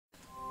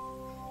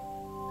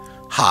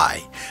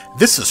Hi,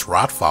 this is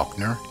Rod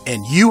Faulkner,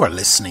 and you are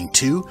listening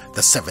to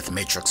the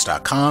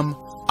SeventhMatrix.com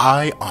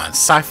Eye on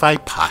Sci-Fi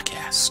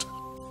podcast.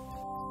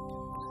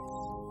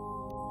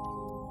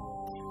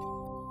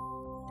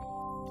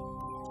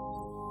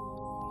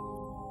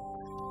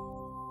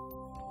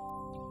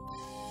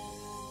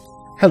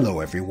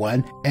 Hello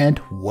everyone,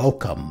 and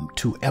welcome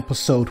to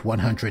episode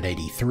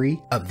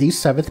 183 of the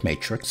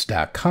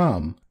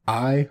SeventhMatrix.com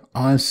Eye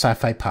on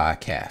Sci-Fi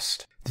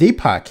podcast. The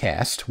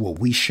podcast where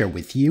we share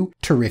with you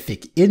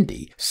terrific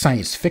indie,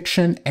 science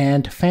fiction,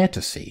 and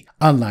fantasy,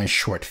 online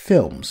short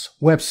films,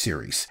 web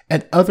series,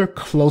 and other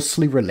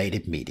closely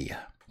related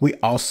media. We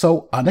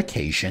also, on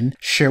occasion,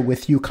 share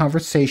with you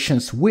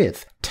conversations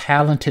with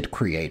talented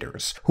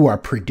creators who are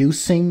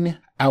producing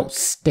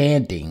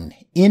outstanding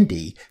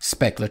indie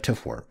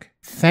speculative work.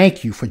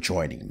 Thank you for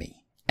joining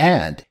me.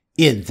 And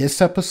in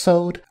this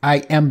episode, I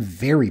am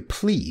very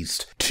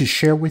pleased to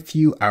share with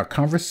you our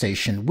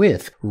conversation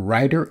with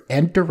writer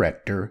and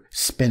director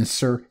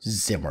Spencer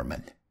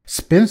Zimmerman.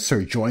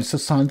 Spencer joins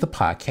us on the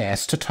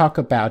podcast to talk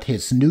about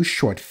his new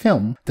short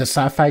film, the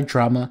sci-fi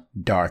drama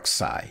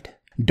DARKSIDE.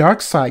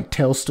 DARKSIDE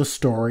tells the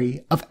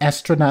story of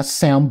astronaut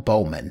Sam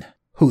Bowman,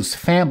 whose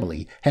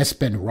family has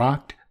been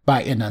rocked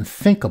by an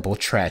unthinkable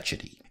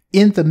tragedy.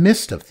 In the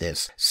midst of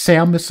this,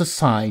 Sam is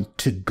assigned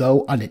to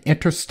go on an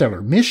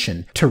interstellar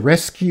mission to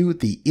rescue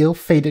the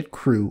ill-fated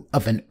crew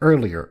of an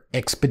earlier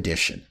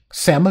expedition.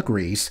 Sam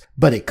agrees,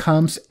 but it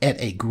comes at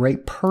a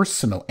great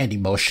personal and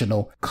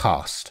emotional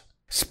cost.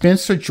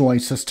 Spencer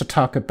joins us to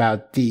talk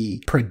about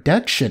the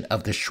production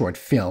of the short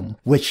film,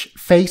 which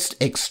faced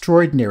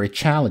extraordinary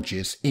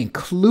challenges,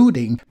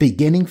 including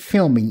beginning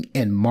filming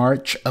in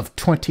March of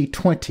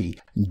 2020,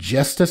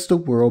 just as the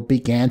world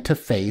began to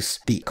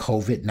face the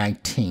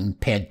COVID-19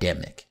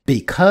 pandemic.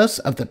 Because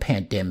of the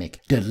pandemic,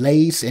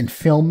 delays in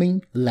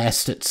filming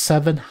lasted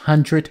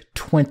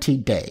 720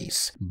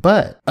 days.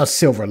 But a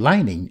silver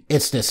lining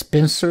is that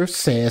Spencer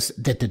says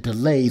that the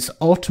delays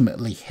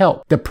ultimately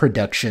helped the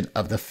production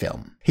of the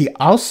film. He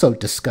also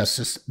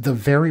discusses the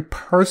very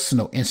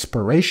personal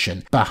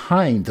inspiration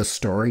behind the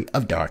story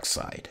of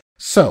DARKSIDE.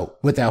 So,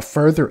 without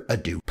further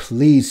ado,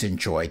 please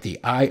enjoy the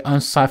Eye on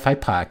Sci-Fi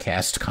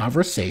podcast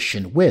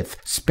conversation with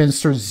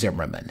Spencer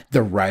Zimmerman,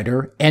 the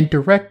writer and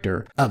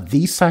director of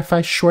the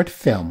sci-fi short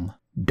film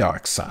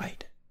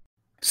DARKSIDE.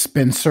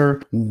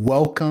 Spencer,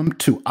 welcome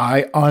to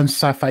Eye on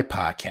Sci-Fi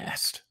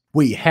podcast.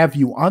 We have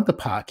you on the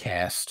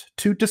podcast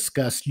to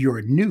discuss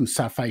your new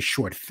sci-fi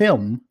short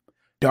film,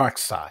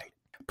 DARKSIDE.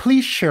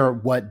 Please share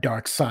what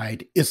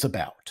DARKSIDE is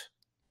about.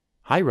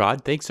 Hi,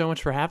 Rod. Thanks so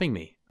much for having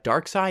me.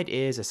 DARKSIDE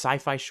is a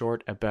sci-fi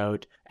short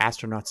about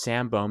astronaut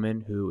Sam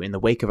Bowman, who, in the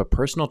wake of a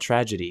personal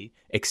tragedy,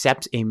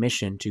 accepts a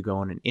mission to go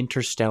on an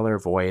interstellar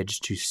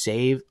voyage to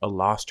save a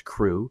lost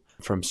crew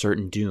from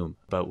certain doom.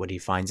 But what he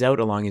finds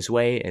out along his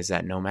way is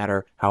that no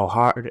matter how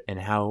hard and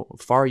how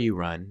far you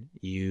run,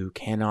 you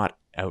cannot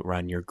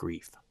outrun your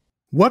grief.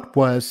 What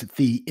was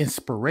the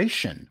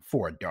inspiration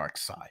for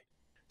DARKSIDE?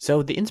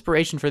 So the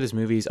inspiration for this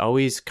movie is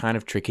always kind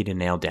of tricky to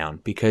nail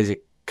down because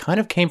it kind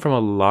of came from a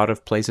lot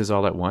of places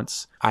all at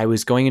once. I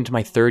was going into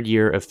my third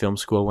year of film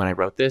school when I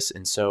wrote this,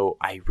 and so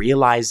I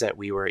realized that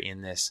we were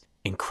in this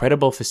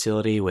incredible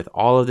facility with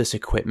all of this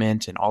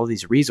equipment and all of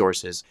these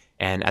resources,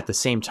 and at the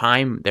same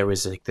time, there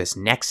was like this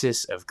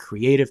nexus of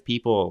creative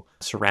people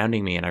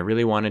surrounding me, and I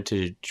really wanted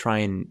to try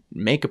and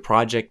make a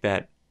project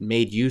that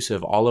made use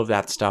of all of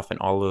that stuff and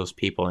all of those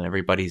people and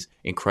everybody's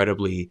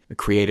incredibly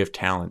creative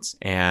talents,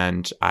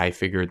 and I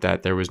figured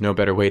that there was no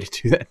better way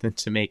to do that than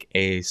to make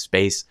a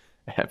space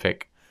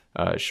epic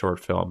short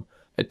film.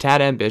 A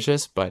tad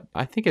ambitious, but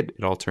I think it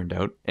all turned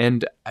out.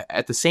 And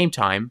at the same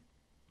time,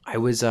 I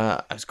was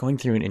going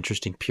through an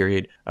interesting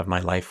period of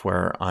my life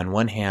where, on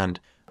one hand,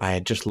 I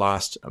had just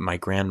lost my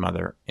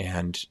grandmother,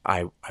 and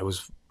I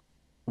was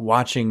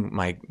watching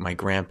my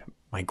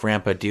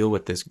grandpa deal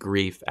with this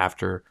grief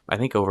after, I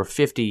think, over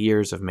 50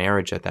 years of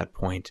marriage at that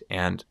point,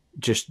 and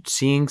just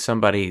seeing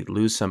somebody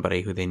lose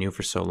somebody who they knew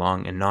for so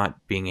long and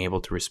not being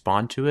able to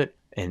respond to it,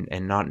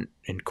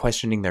 and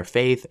questioning their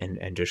faith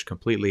and just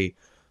completely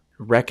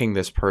wrecking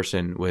this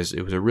person was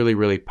a really,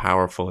 really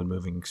powerful and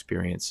moving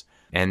experience.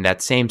 And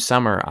that same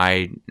summer,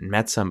 I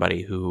met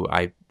somebody who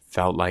I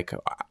felt like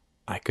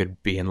I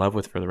could be in love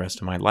with for the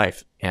rest of my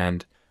life.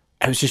 And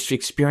I was just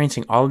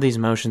experiencing all of these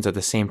emotions at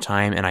the same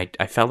time, and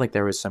I felt like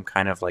there was some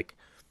kind of like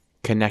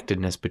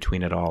connectedness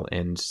between it all.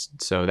 And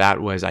so that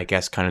was, I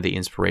guess, kind of the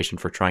inspiration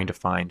for trying to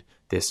find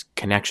this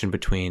connection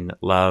between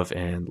love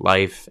and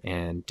life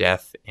and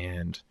death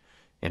and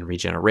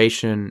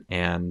regeneration,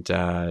 and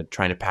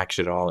trying to package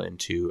it all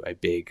into a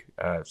big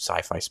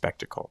sci-fi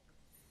spectacle.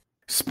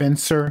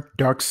 Spencer,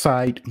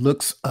 DARKSIDE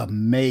looks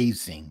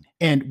amazing.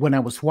 And when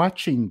I was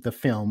watching the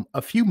film,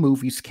 a few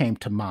movies came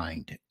to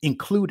mind,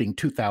 including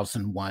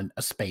 2001: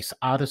 A Space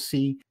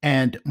Odyssey,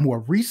 and more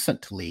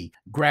recently,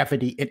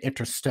 Gravity and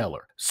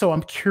Interstellar. So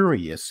I'm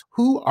curious,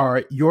 who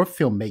are your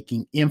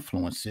filmmaking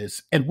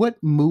influences, and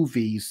what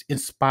movies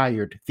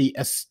inspired the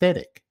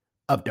aesthetic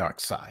of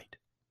DARKSIDE?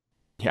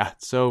 Yeah,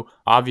 so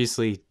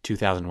obviously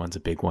 2001's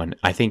a big one.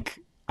 I think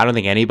I don't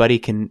think anybody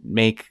can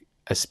make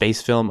a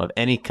space film of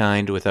any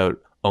kind without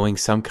owing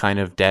some kind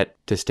of debt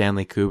to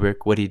Stanley Kubrick.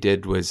 What he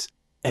did was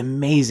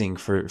amazing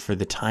for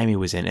the time he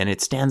was in, and it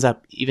stands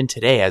up even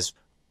today as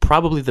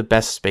probably the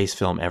best space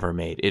film ever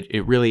made.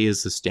 It really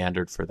is the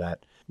standard for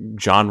that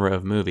genre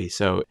of movie.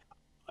 So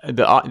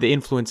the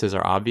influences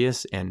are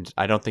obvious, and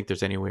I don't think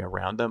there's any way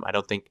around them. I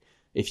don't think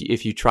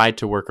if you tried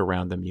to work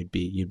around them, you'd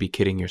be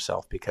kidding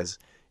yourself, because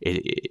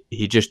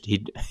he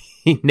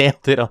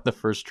nailed it on the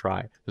first try.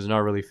 It was not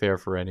really fair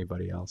for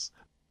anybody else.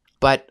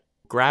 But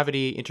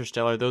Gravity,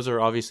 Interstellar, those are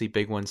obviously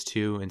big ones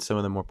too, and some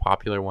of the more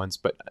popular ones.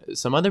 But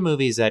some other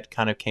movies that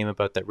kind of came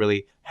about that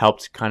really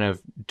helped kind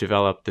of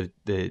develop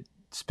the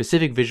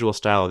specific visual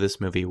style of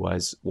this movie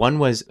was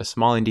a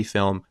small indie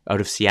film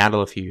out of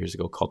Seattle a few years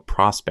ago called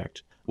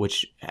Prospect,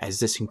 which has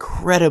this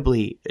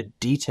incredibly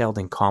detailed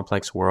and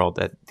complex world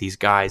that these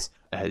guys,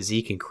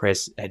 Zeke and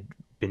Chris, had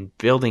been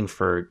building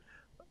for,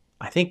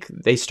 I think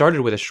they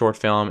started with a short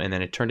film and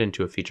then it turned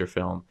into a feature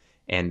film.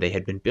 And they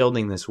had been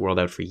building this world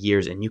out for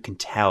years, and you can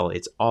tell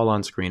it's all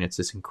on screen. It's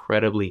this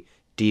incredibly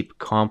deep,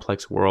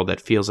 complex world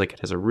that feels like it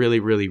has a really,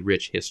 really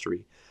rich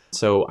history.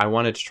 So I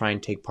wanted to try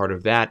and take part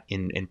of that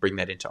and bring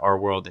that into our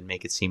world and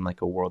make it seem like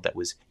a world that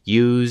was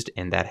used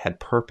and that had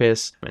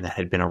purpose and that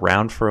had been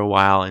around for a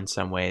while in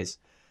some ways.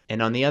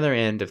 And on the other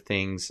end of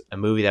things, a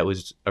movie that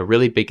was a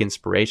really big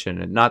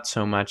inspiration, and not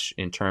so much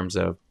in terms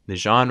of the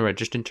genre,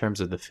 just in terms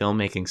of the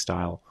filmmaking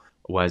style,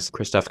 was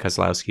Krzysztof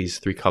Kieslowski's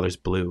Three Colors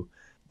Blue.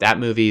 That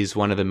movie is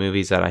one of the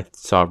movies that I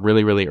saw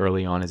really, really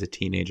early on as a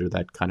teenager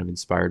that kind of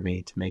inspired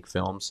me to make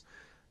films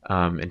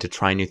and to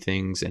try new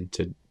things and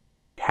to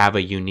have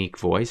a unique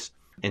voice.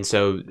 And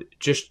so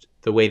just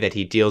the way that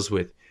he deals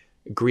with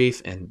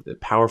grief and the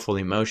powerful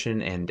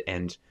emotion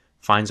and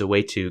finds a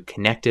way to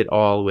connect it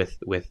all with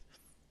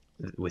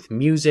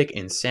music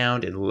and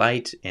sound and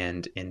light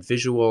and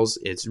visuals,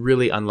 it's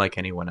really unlike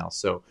anyone else.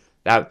 So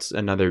that's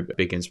another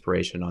big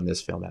inspiration on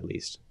this film, at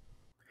least.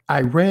 I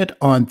read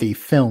on the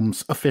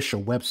film's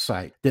official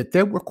website that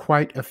there were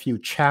quite a few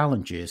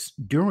challenges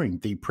during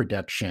the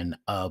production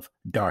of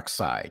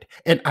DARKSIDE,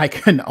 and I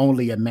can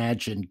only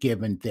imagine,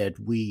 given that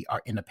we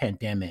are in a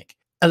pandemic.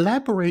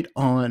 Elaborate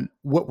on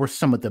what were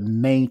some of the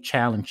main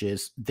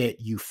challenges that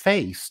you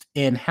faced,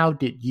 and how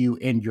did you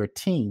and your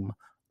team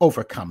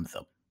overcome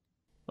them?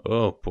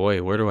 Oh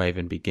boy, where do I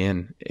even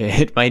begin?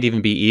 It might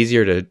even be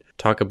easier to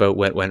talk about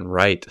what went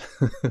right,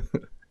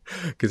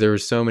 because there were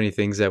so many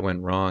things that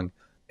went wrong.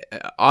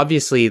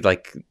 Obviously,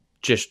 like,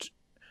 just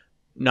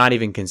not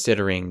even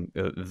considering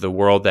the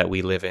world that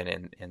we live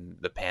in and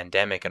the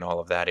pandemic and all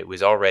of that, it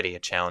was already a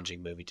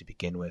challenging movie to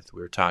begin with.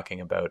 We were talking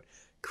about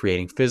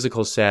creating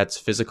physical sets,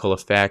 physical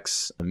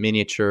effects,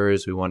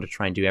 miniatures. We wanted to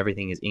try and do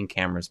everything as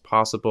in-camera as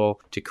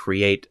possible to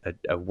create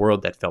a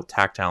world that felt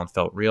tactile and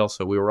felt real.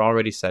 So we were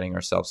already setting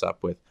ourselves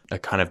up with a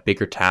kind of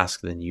bigger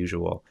task than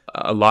usual.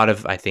 A lot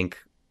of, I think,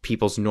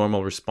 people's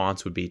normal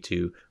response would be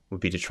to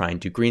try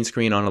and do green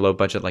screen on a low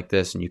budget like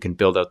this, and you can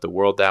build out the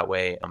world that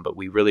way. But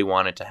we really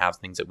wanted to have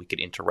things that we could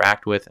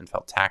interact with and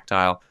felt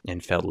tactile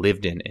and felt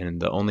lived in.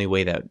 And the only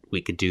way that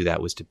we could do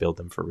that was to build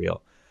them for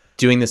real.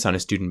 Doing this on a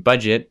student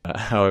budget,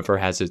 however,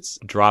 has its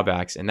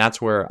drawbacks. And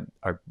that's where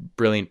our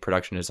brilliant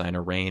production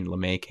designer, Rain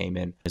LeMay, came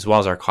in, as well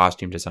as our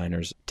costume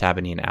designers,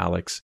 Tabani and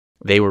Alex.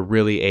 They were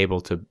really able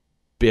to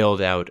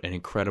build out an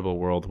incredible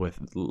world with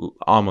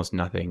almost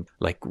nothing.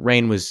 Like,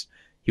 Rain was...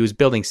 He was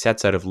building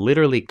sets out of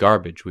literally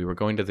garbage. We were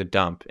going to the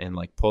dump and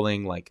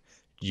pulling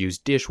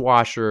used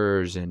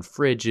dishwashers and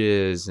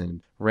fridges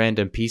and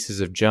random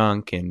pieces of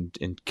junk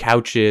and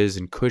couches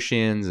and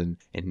cushions and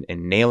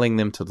nailing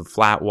them to the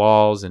flat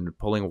walls and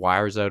pulling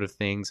wires out of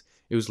things.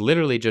 It was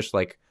literally just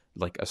like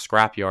a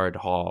scrapyard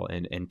haul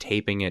and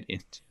taping it in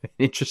an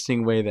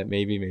interesting way that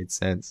maybe made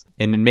sense.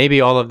 And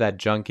maybe all of that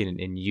junk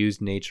and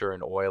used nature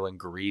and oil and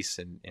grease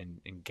and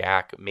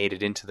gack made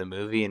it into the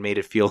movie and made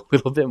it feel a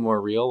little bit more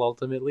real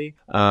ultimately.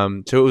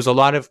 So it was a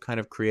lot of kind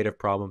of creative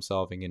problem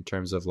solving in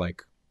terms of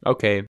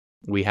okay,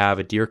 we have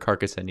a deer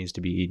carcass that needs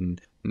to be eaten.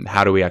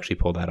 How do we actually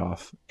pull that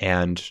off?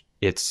 And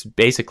it's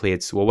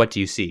well, what do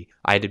you see?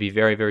 I had to be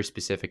very, very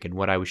specific in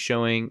what I was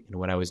showing and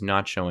what I was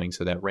not showing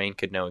so that Rain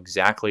could know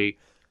exactly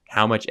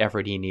how much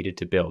effort he needed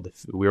to build.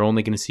 If we're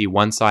only going to see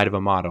one side of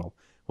a model,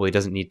 well, he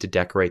doesn't need to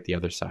decorate the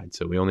other side.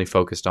 So we only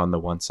focused on the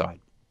one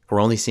side. If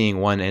we're only seeing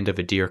one end of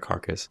a deer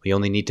carcass, we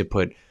only need to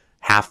put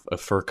half a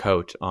fur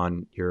coat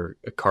on your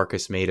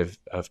carcass made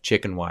of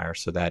chicken wire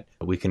so that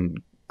we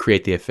can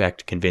create the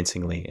effect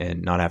convincingly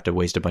and not have to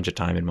waste a bunch of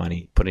time and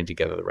money putting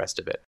together the rest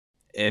of it.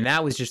 And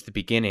that was just the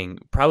beginning.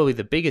 Probably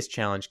the biggest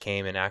challenge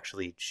came in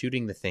actually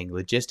shooting the thing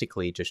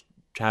logistically, just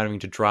having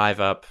to drive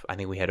up. I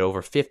think we had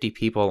over 50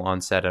 people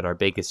on set at our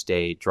biggest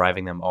day,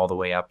 driving them all the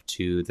way up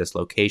to this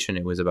location.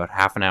 It was about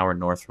half an hour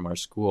north from our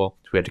school.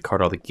 So we had to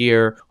cart all the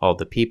gear, all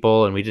the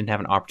people, and we didn't have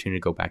an opportunity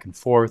to go back and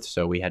forth.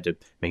 So we had to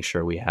make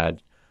sure we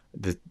had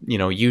the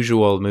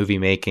usual movie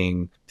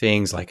making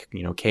things like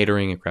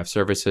catering and craft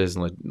services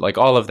and like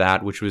all of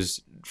that, which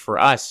was for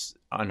us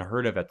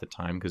unheard of at the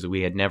time because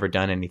we had never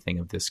done anything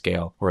of this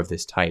scale or of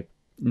this type.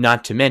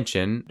 Not to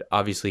mention,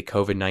 obviously,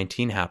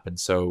 COVID-19 happened.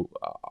 So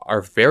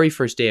our very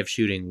first day of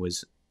shooting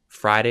was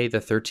Friday the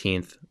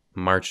 13th,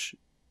 March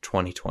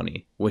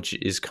 2020, which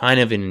is kind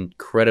of an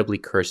incredibly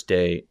cursed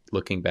day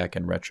looking back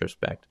in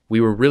retrospect.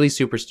 We were really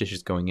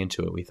superstitious going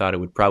into it. We thought it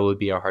would probably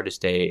be our hardest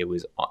day. It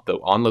was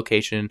on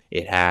location.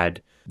 It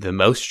had the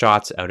most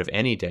shots out of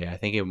any day. I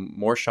think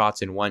more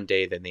shots in one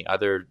day than the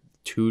other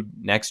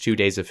next 2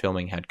 days of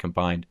filming had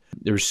combined.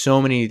 There were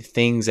so many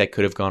things that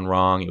could have gone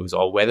wrong. It was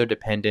all weather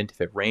dependent.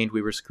 If it rained,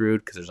 we were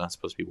screwed because there's not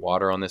supposed to be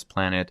water on this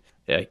planet.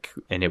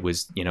 And it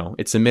was,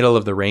 it's the middle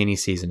of the rainy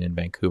season in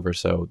Vancouver,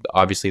 so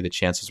obviously the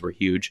chances were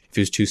huge. If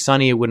it was too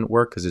sunny, it wouldn't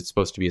work because it's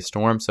supposed to be a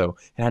storm, so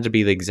it had to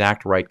be the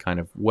exact right kind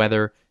of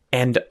weather.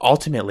 And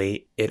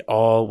ultimately, it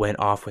all went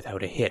off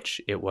without a hitch.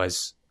 It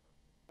was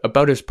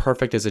about as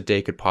perfect as a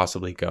day could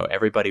possibly go.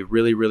 Everybody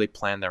really, really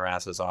planned their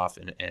asses off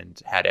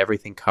and had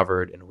everything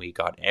covered, and we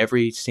got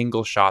every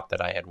single shot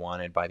that I had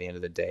wanted by the end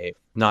of the day.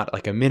 Not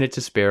like a minute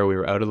to spare. We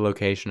were out of the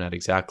location at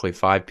exactly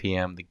 5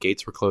 p.m. The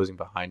gates were closing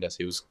behind us.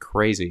 It was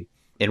crazy.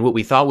 And what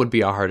we thought would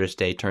be our hardest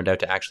day turned out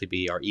to actually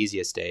be our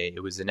easiest day.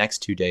 It was the next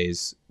 2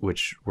 days,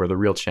 which were the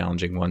real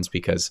challenging ones,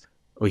 because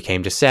we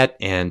came to set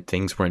and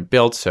things weren't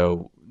built.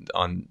 So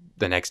on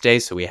the next day,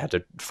 so we had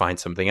to find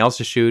something else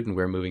to shoot, and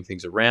we were moving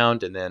things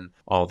around. And then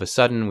all of a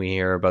sudden we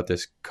hear about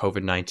this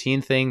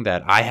COVID-19 thing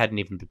that I hadn't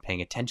even been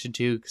paying attention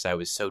to because I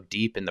was so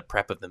deep in the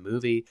prep of the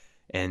movie.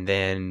 And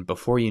then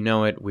before you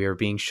know it, we are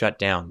being shut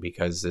down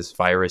because this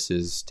virus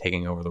is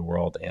taking over the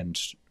world, and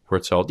we're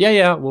told,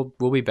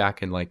 we'll be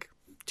back in like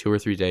 2 or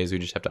 3 days. We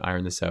just have to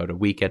iron this out, a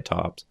week at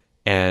tops.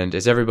 And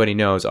as everybody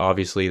knows,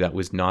 obviously that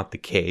was not the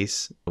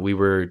case. We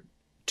were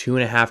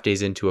 2.5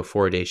 days into a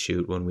 4-day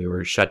shoot when we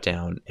were shut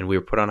down, and we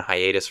were put on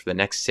hiatus for the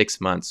next 6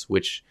 months,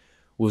 which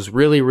was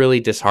really, really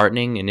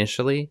disheartening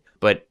initially.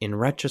 But in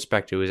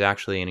retrospect, it was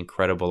actually an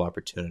incredible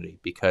opportunity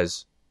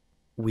because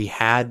we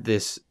had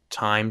this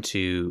time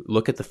to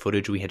look at the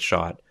footage we had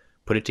shot,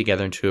 put it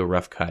together into a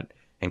rough cut,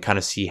 and kind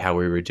of see how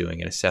we were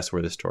doing and assess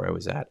where the story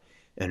was at.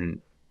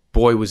 And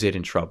boy, was it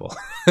in trouble.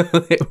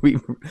 we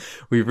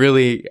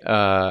really,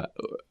 not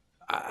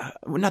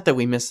that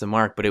we missed the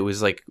mark, but it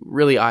was like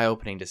really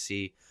eye-opening to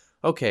see,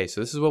 okay,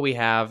 so this is what we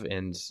have,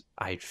 and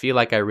I feel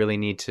like I really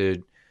need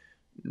to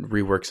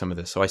rework some of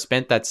this. So I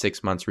spent that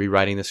 6 months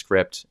rewriting the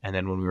script, and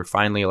then when we were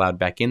finally allowed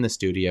back in the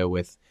studio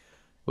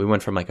we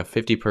went from like a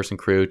 50-person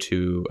crew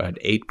to an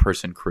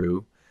 8-person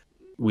crew.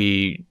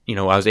 I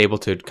was able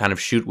to kind of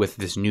shoot with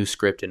this new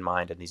script in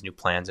mind and these new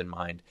plans in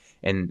mind.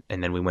 And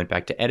then we went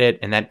back to edit,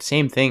 and that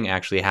same thing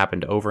actually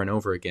happened over and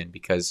over again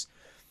because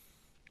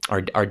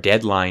our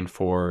deadline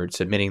for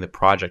submitting the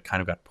project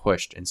kind of got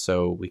pushed. And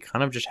so we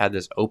kind of just had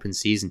this open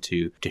season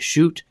to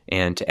shoot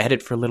and to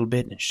edit for a little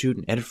bit and shoot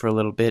and edit for a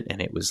little bit.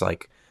 And it was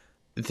like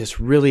this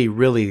really,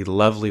 really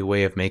lovely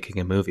way of making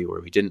a movie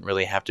where we didn't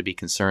really have to be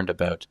concerned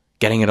about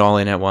getting it all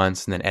in at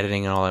once and then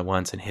editing it all at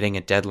once and hitting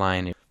a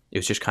deadline. It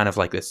was just kind of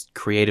like this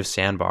creative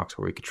sandbox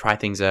where we could try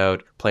things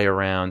out, play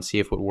around, see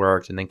if it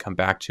worked, and then come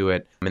back to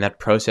it. I mean, that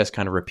process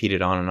kind of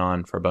repeated on and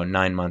on for about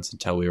 9 months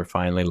until we were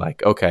finally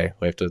like, okay,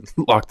 we have to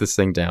lock this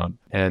thing down.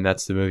 And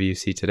that's the movie you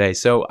see today.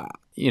 So,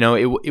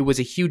 it was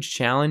a huge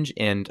challenge,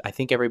 and I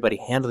think everybody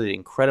handled it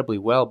incredibly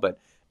well. But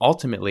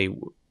ultimately,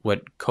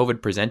 what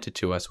COVID presented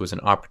to us was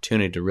an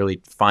opportunity to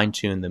really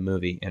fine-tune the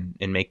movie and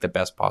make the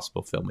best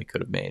possible film we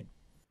could have made.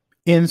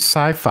 In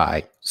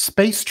sci-fi,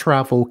 space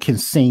travel can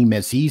seem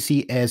as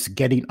easy as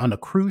getting on a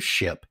cruise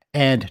ship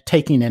and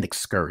taking an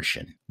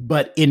excursion.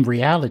 But in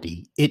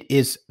reality, it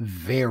is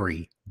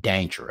very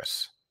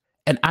dangerous.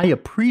 And I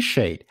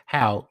appreciate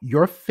how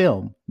your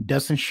film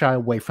doesn't shy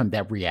away from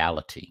that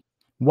reality.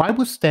 Why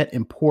was that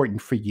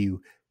important for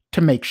you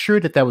to make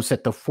sure that was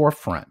at the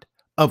forefront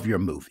of your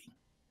movie?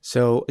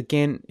 So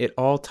again, it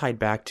all tied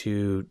back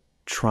to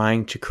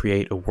trying to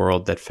create a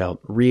world that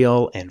felt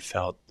real and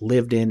felt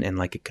lived in and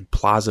like it could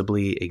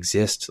plausibly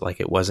exist,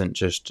 like it wasn't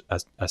just a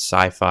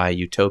sci-fi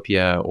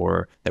utopia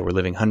or that we're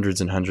living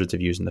hundreds and hundreds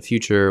of years in the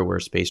future where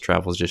space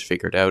travel is just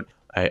figured out.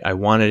 I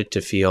wanted it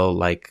to feel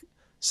like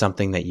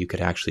something that you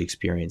could actually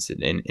experience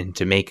it, and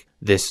to make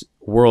this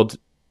world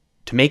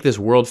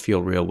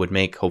feel real would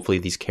make hopefully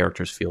these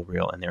characters feel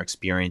real and their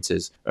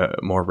experiences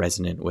more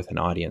resonant with an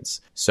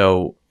audience.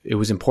 So it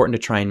was important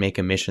to try and make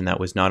a mission that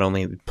was not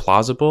only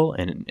plausible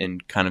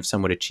and kind of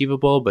somewhat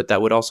achievable, but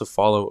that would also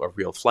follow a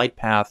real flight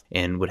path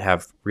and would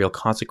have real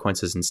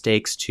consequences and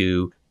stakes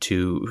to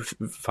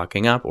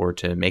fucking up or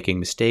to making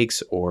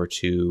mistakes or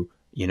to,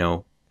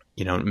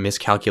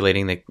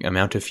 miscalculating the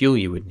amount of fuel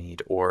you would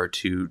need or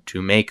to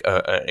make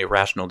a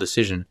irrational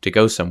decision to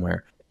go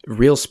somewhere.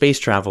 Real space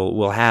travel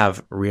will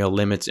have real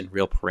limits and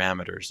real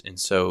parameters. And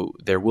so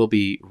there will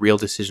be real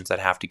decisions that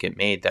have to get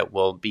made that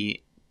will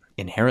be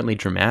inherently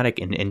dramatic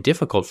and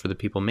difficult for the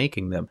people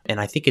making them. And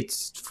I think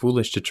it's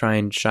foolish to try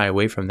and shy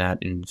away from that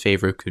in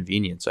favor of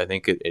convenience. I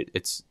think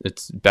it's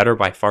better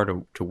by far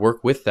to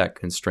work with that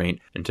constraint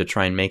and to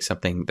try and make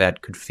something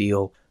that could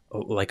feel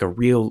like a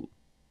real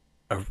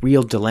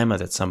dilemma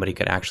that somebody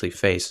could actually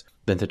face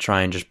than to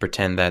try and just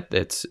pretend that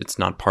it's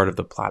not part of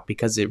the plot,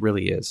 because it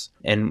really is.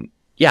 And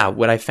yeah,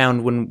 what I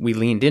found when we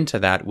leaned into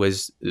that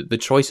was the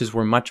choices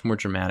were much more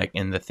dramatic,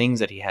 and the things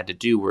that he had to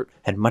do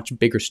had much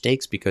bigger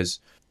stakes because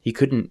he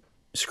couldn't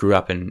screw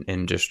up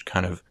and just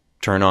kind of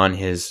turn on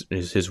his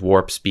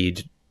warp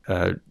speed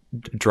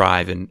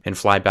drive and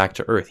fly back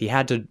to Earth. He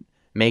had to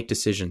make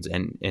decisions,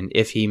 and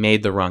if he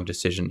made the wrong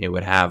decision, it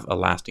would have a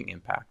lasting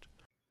impact.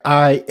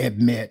 I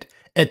admit,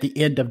 at the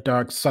end of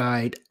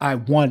DARKSIDE, I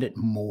wanted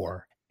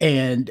more.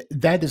 And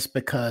that is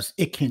because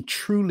it can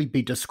truly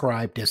be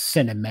described as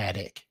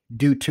cinematic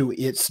due to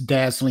its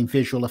dazzling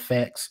visual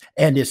effects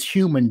and its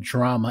human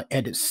drama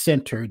at its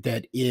center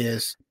that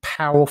is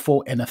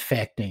powerful and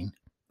affecting.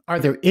 Are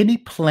there any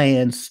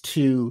plans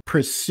to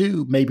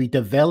pursue maybe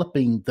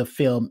developing the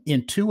film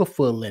into a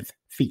full-length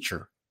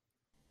feature?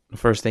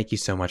 First, thank you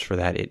so much for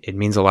that. It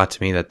means a lot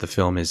to me that the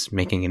film is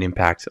making an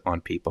impact on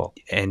people.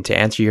 And to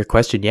answer your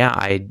question, yeah,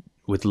 I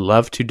would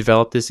love to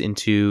develop this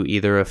into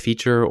either a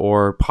feature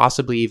or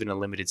possibly even a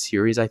limited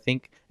series. I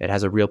think it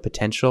has a real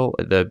potential.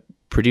 The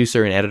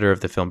producer and editor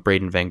of the film,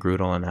 Braden Van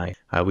Grudel, and I,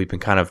 we've been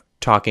kind of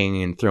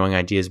talking and throwing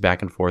ideas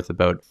back and forth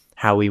about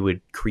how we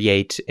would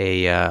create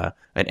an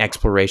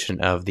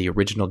exploration of the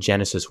original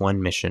Genesis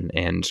 1 mission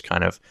and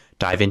kind of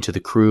dive into the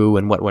crew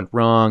and what went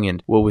wrong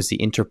and what was the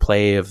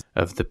interplay of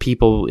the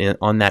people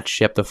on that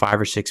ship, the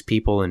 5 or 6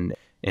 people, and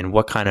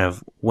what kind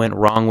of went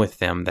wrong with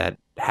them that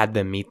had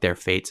them meet their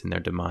fates and their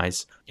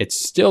demise. It's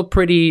still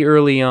pretty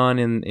early on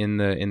in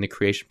the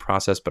creation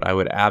process, but I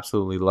would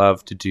absolutely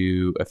love to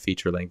do a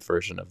feature-length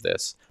version of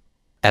this.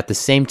 At the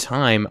same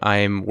time,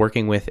 I'm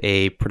working with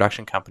a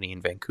production company in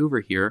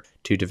Vancouver here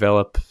to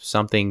develop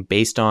something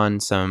based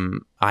on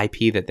some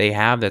IP that they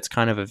have that's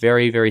kind of a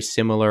very, very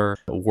similar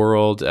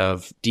world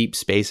of deep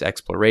space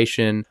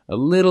exploration, a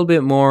little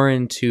bit more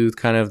into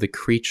kind of the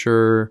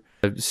creature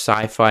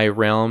sci-fi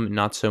realm,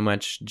 not so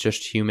much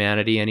just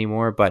humanity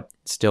anymore, but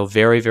still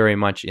very, very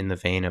much in the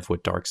vein of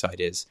what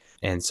DARKSIDE is.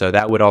 And so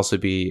that would also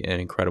be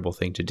an incredible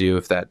thing to do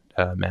if that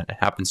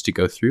happens to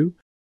go through.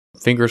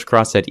 Fingers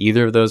crossed that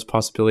either of those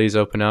possibilities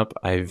open up.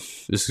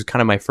 This is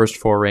kind of my first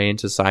foray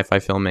into sci-fi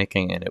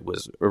filmmaking, and it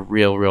was a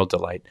real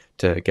delight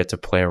to get to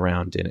play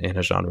around in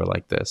a genre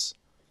like this.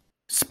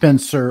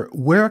 Spencer,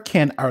 where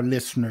can our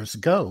listeners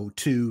go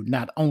to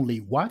not only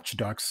watch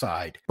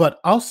DARKSIDE, but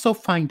also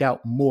find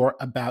out more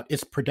about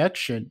its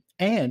production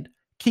and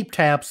keep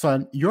tabs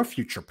on your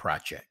future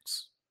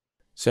projects?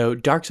 So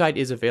DARKSIDE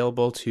is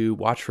available to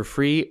watch for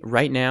free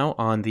right now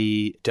on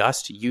the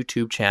Dust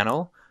YouTube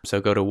channel. So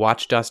go to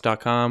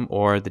watchdust.com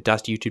or the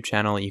Dust YouTube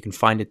channel. You can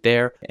find it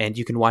there. And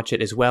you can watch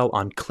it as well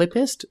on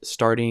Clipist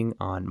starting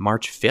on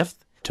March 5th.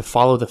 To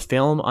follow the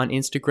film on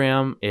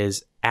Instagram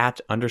is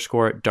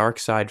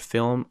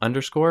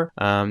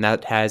 @_DarksideFilm_.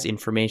 That has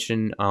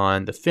information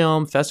on the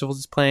film, festivals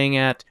it's playing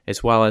at,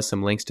 as well as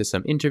some links to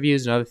some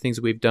interviews and other things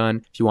that we've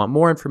done. If you want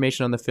more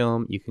information on the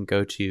film, you can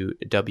go to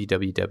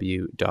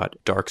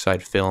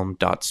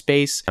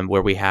www.darksidefilm.space,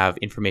 where we have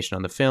information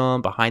on the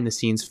film, behind the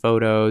scenes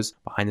photos,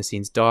 behind the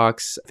scenes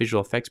docs,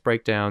 visual effects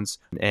breakdowns,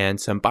 and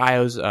some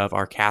bios of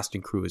our cast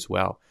and crew as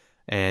well.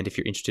 And if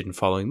you're interested in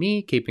following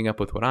me, keeping up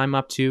with what I'm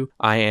up to,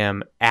 I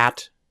am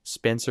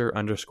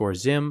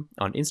 @Spencer_Zim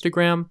on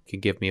Instagram. You can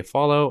give me a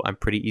follow. I'm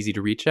pretty easy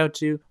to reach out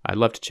to. I'd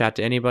love to chat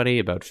to anybody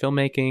about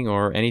filmmaking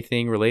or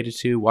anything related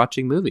to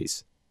watching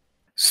movies.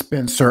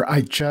 Spencer,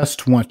 I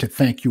just want to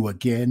thank you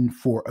again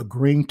for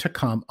agreeing to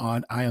come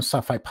on Eye on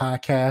Sci-Fi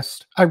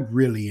Podcast. I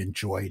really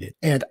enjoyed it.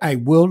 And I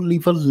will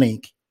leave a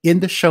link in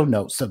the show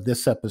notes of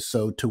this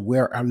episode to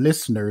where our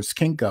listeners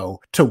can go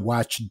to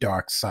watch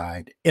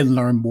DARKSIDE and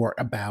learn more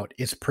about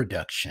its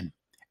production.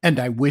 And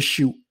I wish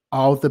you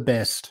all the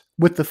best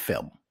with the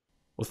film.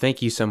 Well,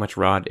 thank you so much,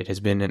 Rod. It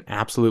has been an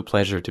absolute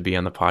pleasure to be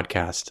on the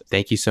podcast.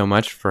 Thank you so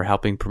much for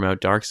helping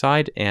promote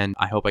DARKSIDE, and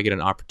I hope I get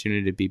an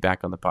opportunity to be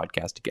back on the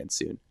podcast again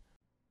soon.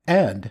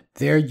 And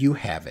there you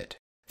have it.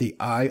 The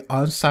Eye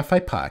on Sci-Fi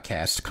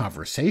Podcast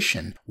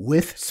conversation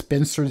with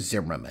Spencer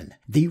Zimmerman,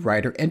 the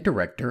writer and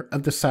director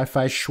of the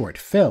sci-fi short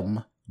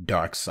film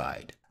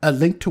DARKSIDE. A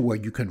link to where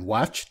you can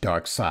watch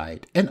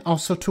DARKSIDE and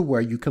also to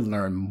where you can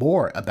learn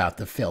more about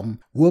the film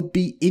will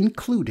be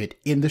included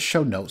in the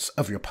show notes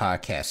of your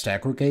podcast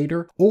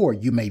aggregator, or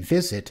you may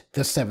visit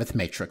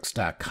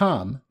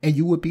the7thmatrix.com and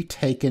you will be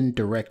taken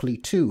directly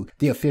to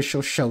the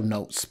official show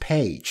notes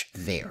page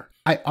there.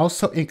 I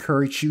also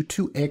encourage you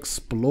to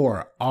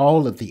explore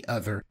all of the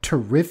other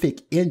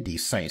terrific indie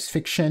science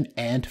fiction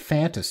and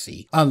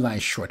fantasy,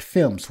 online short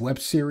films, web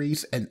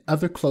series, and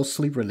other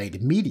closely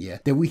related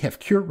media that we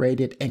have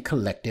curated and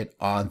collected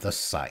on the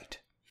site.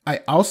 I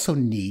also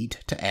need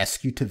to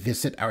ask you to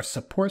visit our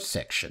support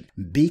section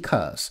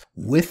because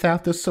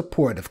without the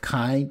support of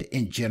kind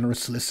and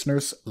generous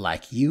listeners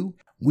like you,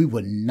 we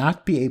would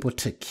not be able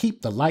to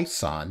keep the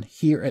lights on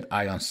here at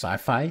Eye on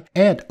Sci-Fi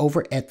and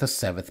over at the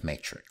 7th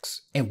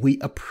Matrix, and we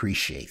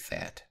appreciate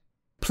that.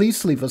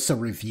 Please leave us a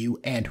review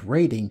and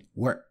rating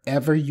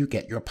wherever you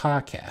get your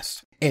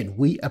podcast, and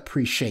we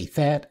appreciate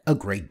that a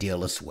great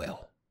deal as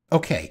well.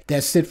 Okay,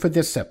 that's it for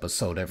this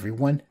episode,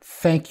 everyone.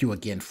 Thank you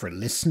again for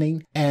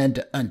listening,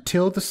 and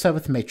until the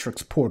Seventh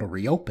Matrix portal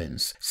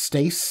reopens,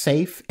 stay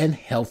safe and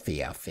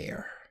healthy out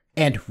there.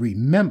 And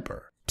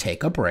remember,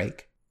 take a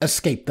break,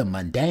 escape the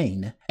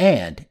mundane,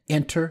 and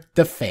enter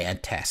the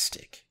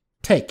fantastic.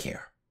 Take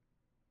care.